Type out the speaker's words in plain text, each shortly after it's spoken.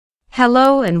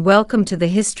Hello and welcome to the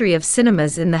history of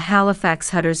cinemas in the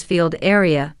Halifax-Huddersfield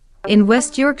area, in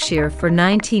West Yorkshire for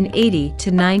 1980 to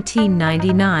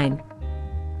 1999.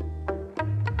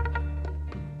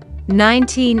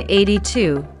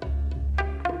 1982.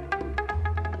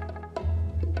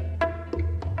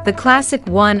 The Classic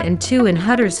 1 and 2 in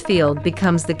Huddersfield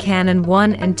becomes the Canon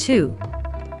 1 and 2.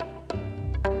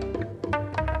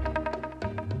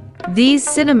 These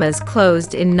cinemas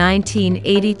closed in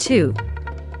 1982.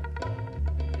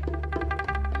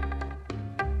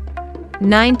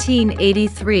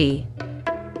 1983.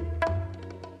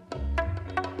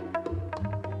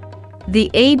 The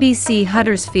ABC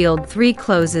Huddersfield 3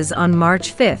 closes on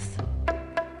March 5th.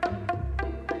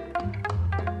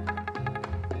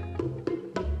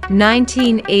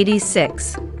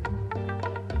 1986.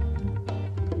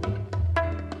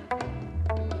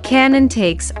 Canon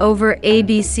takes over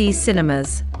ABC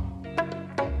Cinemas.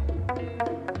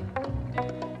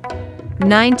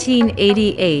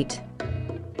 1988.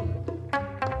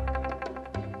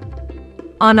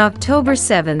 On October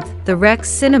 7th, the Rex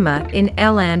Cinema in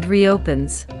Elland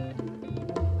reopens.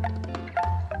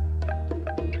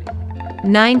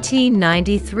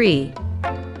 1993.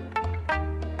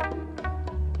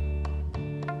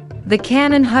 The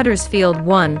Canon Huddersfield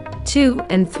 1, 2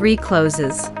 and 3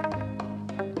 closes.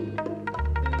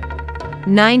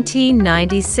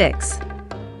 1996.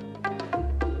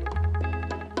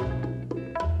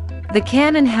 The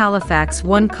Canon Halifax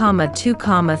 1, 2,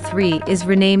 3 is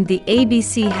renamed the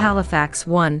ABC Halifax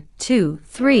 1, 2,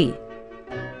 3.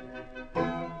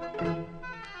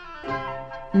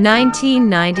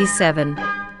 1997.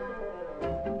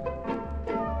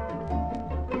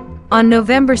 On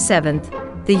November 7th,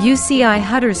 the UCI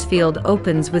Huddersfield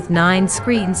opens with 9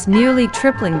 screens, nearly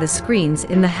tripling the screens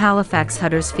in the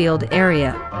Halifax-Huddersfield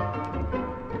area.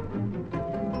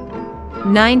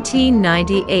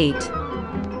 1998.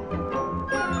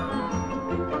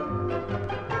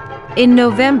 In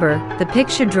November, the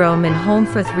Picturedrome in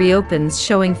Holmfirth reopens,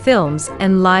 showing films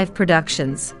and live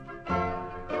productions.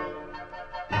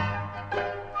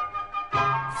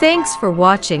 Thanks for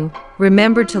watching.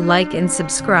 Remember to like and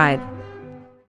subscribe.